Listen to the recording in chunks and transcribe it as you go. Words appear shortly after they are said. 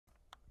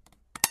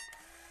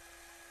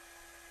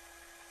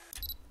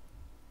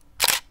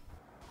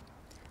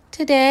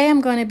Today I'm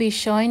going to be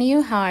showing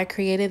you how I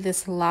created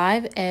this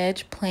live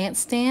edge plant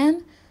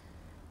stand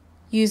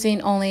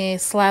using only a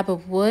slab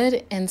of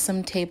wood and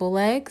some table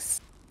legs.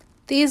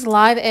 These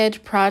live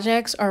edge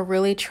projects are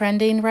really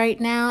trending right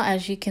now.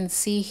 As you can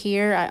see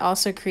here, I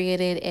also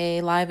created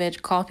a live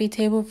edge coffee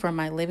table for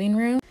my living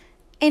room.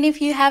 And if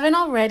you haven't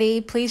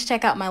already, please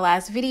check out my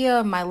last video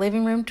of my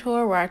living room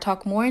tour where I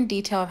talk more in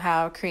detail of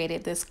how I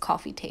created this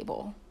coffee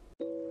table.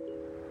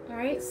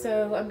 Alright,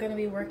 so I'm going to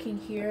be working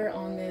here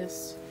on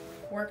this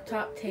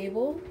worktop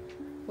table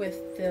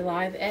with the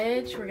live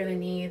edge. We're going to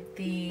need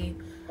the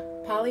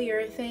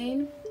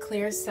polyurethane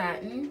clear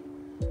satin.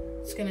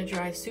 It's going to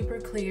dry super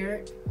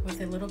clear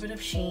with a little bit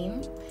of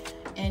sheen.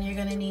 And you're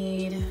going to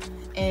need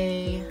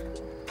a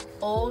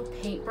old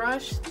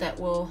paintbrush that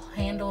will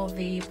handle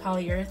the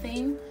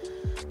polyurethane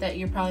that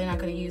you're probably not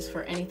going to use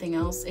for anything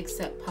else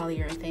except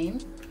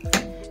polyurethane.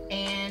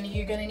 And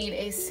you're going to need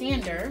a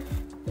sander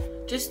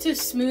just to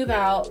smooth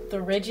out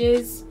the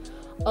ridges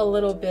a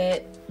little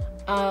bit.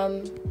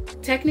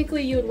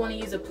 Technically you would want to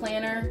use a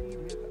planer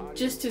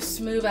just to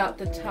smooth out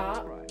the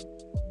top.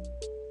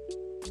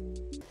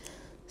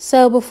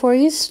 So before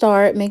you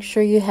start, make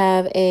sure you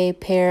have a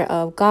pair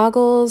of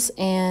goggles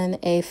and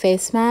a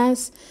face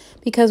mask,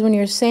 because when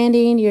you're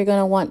sanding, you're going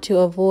to want to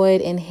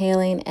avoid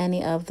inhaling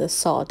any of the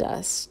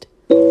sawdust.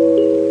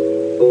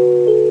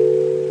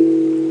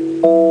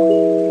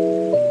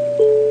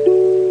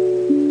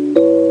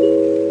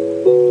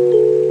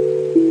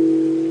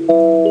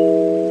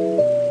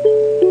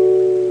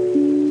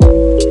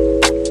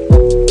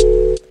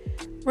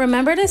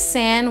 Remember to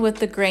sand with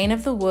the grain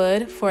of the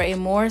wood for a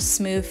more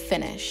smooth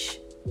finish.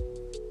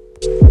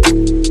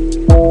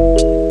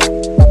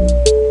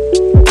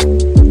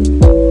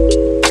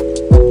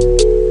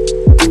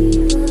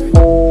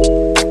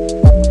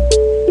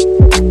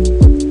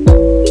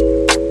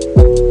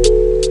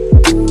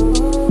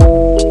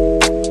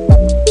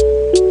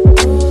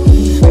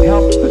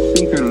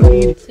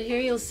 So here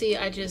you'll see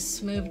I just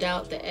smoothed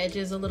out the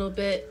edges a little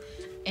bit,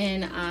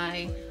 and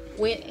I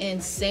went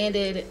and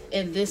sanded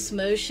in this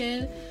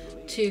motion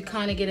to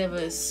kind of get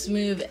a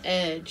smooth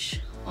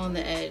edge on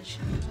the edge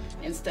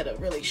instead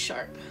of really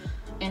sharp.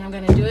 And I'm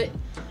going to do it,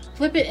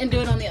 flip it, and do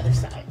it on the other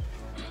side.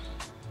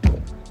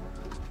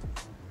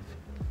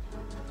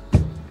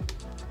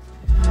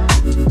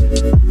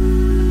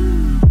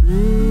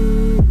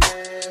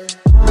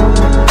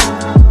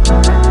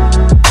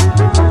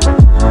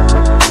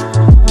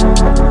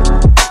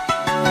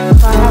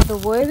 So I have the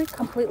wood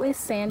completely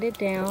sanded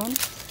down.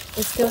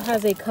 It still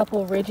has a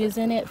couple ridges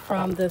in it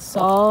from the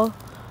saw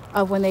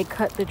of when they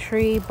cut the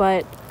tree,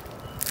 but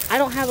I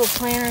don't have a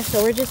planer,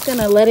 so we're just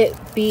gonna let it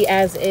be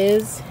as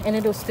is and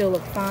it'll still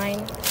look fine.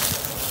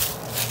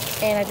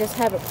 And I just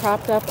have it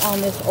propped up on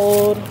this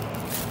old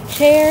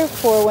chair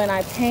for when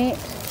I paint,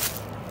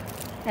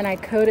 and I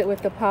coat it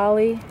with the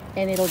poly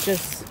and it'll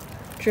just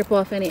drip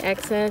off any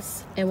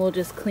excess, and we'll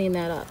just clean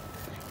that up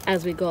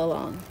as we go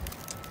along.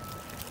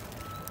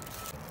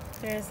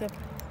 There's the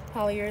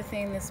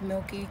polyurethane, this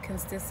milky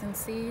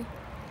consistency,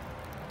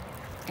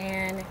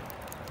 and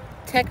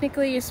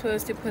technically you're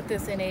supposed to put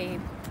this in a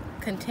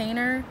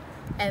container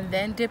and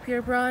then dip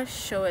your brush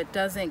so it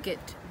doesn't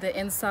get the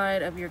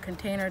inside of your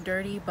container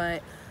dirty,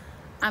 but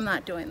I'm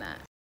not doing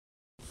that.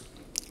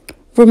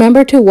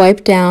 Remember to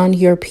wipe down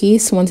your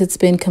piece once it's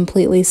been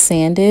completely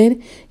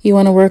sanded. You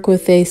want to work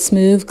with a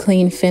smooth,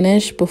 clean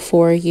finish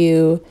before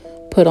you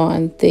put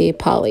on the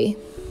poly.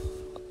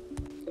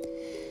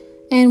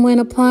 And when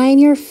applying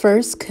your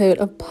first coat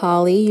of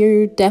poly,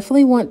 you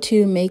definitely want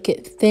to make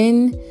it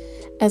thin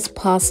as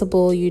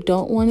possible. You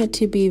don't want it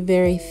to be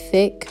very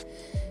thick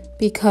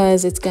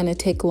because it's going to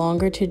take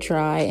longer to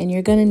dry, and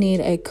you're going to need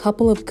a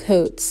couple of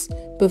coats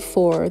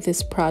before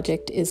this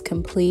project is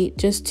complete,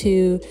 just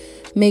to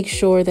make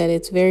sure that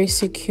it's very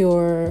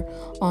secure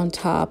on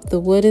top. The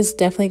wood is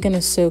definitely going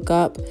to soak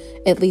up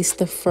at least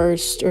the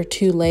first or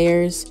two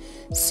layers,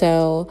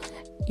 so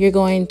you're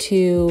going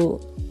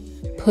to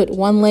put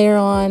one layer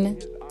on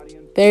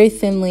very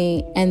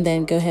thinly and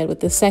then go ahead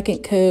with the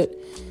second coat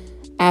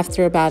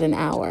after about an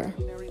hour.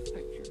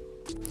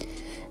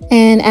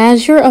 And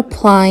as you're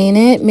applying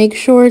it, make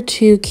sure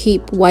to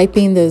keep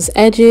wiping those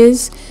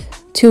edges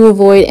to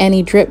avoid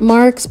any drip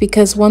marks,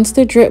 because once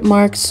the drip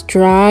marks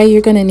dry,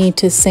 you're going to need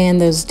to sand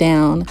those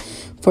down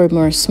for a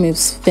more smooth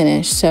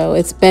finish. So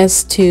it's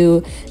best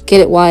to get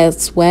it while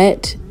it's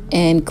wet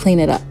and clean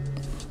it up.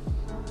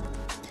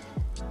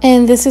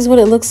 And this is what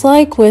it looks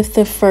like with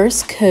the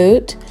first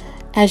coat.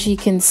 As you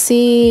can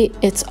see,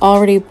 it's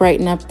already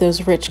brightened up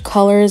those rich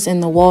colors in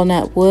the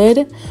walnut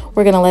wood.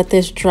 We're going to let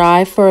this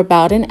dry for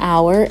about an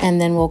hour,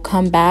 and then we'll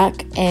come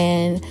back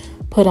and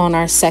put on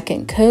our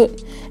second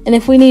coat. And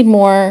if we need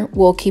more,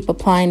 we'll keep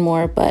applying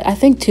more, but I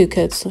think 2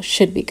 coats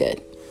should be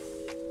good.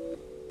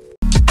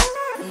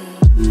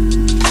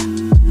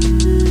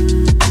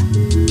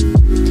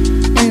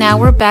 And now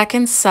we're back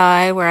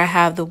inside where I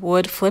have the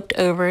wood flipped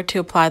over to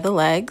apply the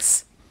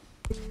legs.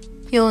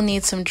 You'll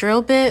need some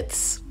drill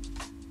bits,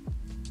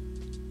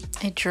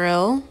 a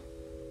drill,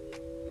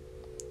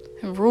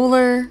 a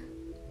ruler,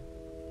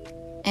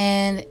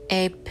 and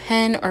a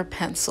pen or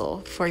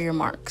pencil for your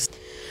marks.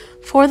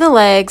 For the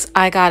legs,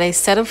 I got a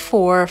set of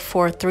 4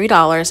 for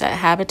 $3 at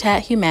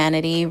Habitat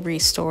Humanity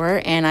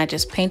Restore, and I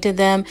just painted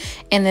them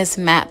in this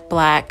matte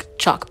black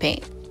chalk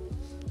paint.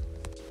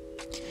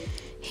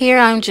 Here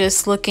I'm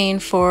just looking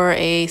for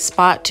a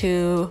spot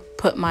to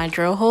put my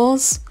drill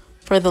holes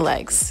for the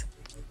legs.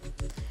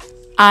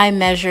 I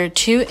measured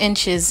 2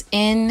 inches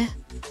in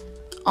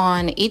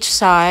on each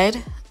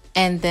side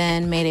and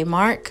then made a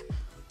mark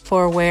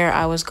for where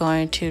I was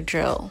going to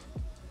drill.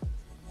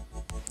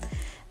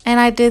 And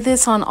I did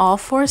this on all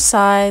 4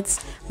 sides,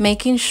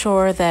 making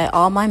sure that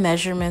all my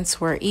measurements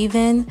were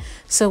even,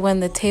 so when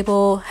the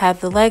table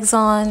had the legs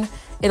on,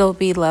 it'll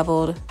be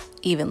leveled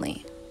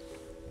evenly.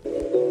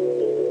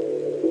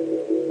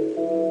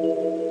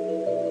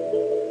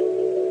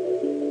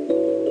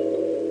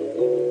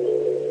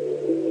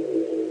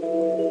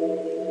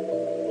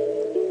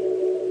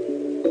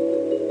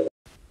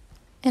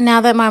 And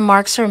now that my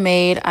marks are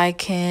made, I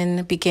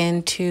can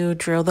begin to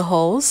drill the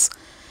holes.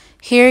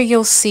 Here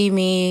you'll see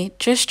me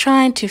just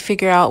trying to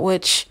figure out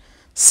which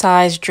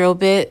size drill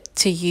bit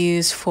to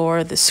use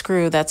for the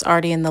screw that's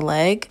already in the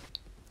leg,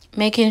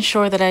 making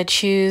sure that I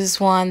choose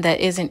one that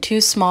isn't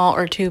too small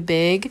or too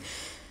big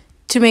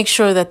to make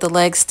sure that the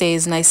leg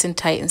stays nice and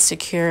tight and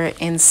secure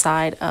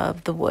inside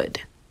of the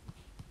wood.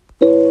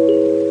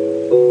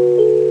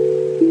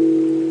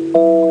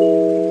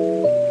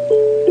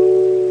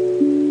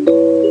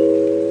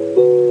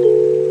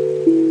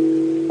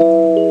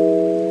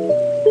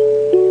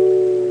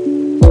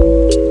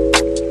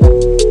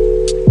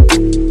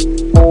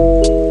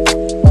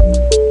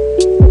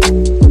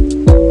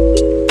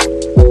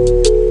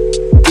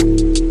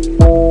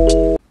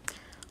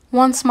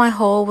 Once my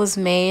hole was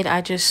made,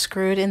 I just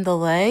screwed in the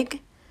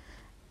leg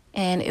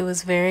and it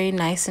was very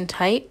nice and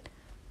tight.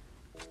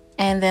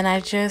 And then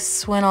I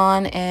just went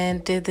on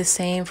and did the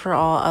same for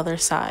all other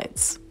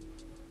sides.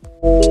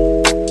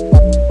 It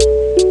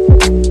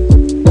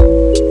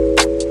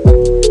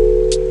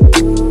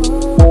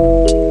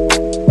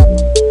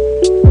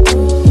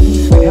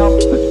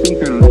helps the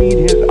speaker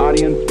lead his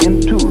audience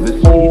into the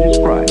scene he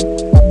described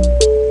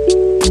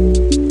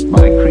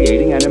by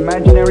creating an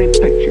imaginary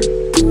picture.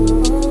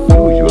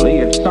 Usually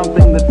it's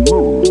something that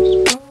moves.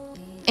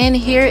 And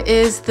here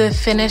is the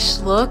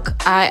finished look.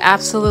 I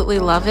absolutely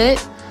love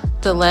it.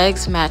 The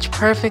legs match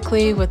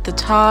perfectly with the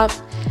top,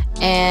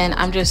 and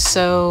I'm just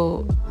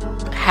so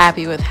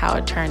happy with how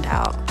it turned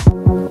out.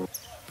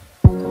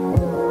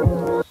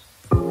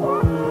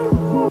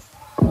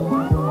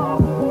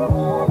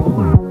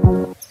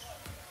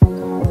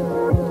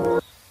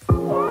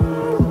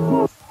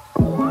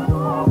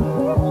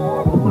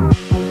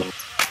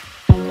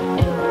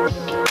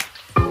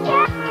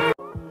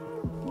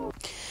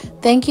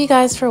 Thank you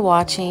guys for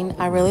watching.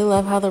 I really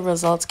love how the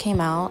results came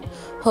out.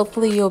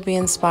 Hopefully you'll be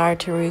inspired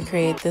to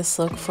recreate this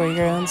look for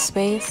your own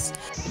space.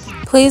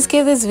 Please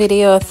give this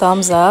video a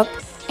thumbs up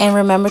and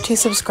remember to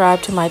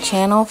subscribe to my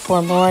channel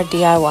for more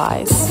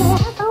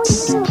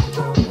DIYs.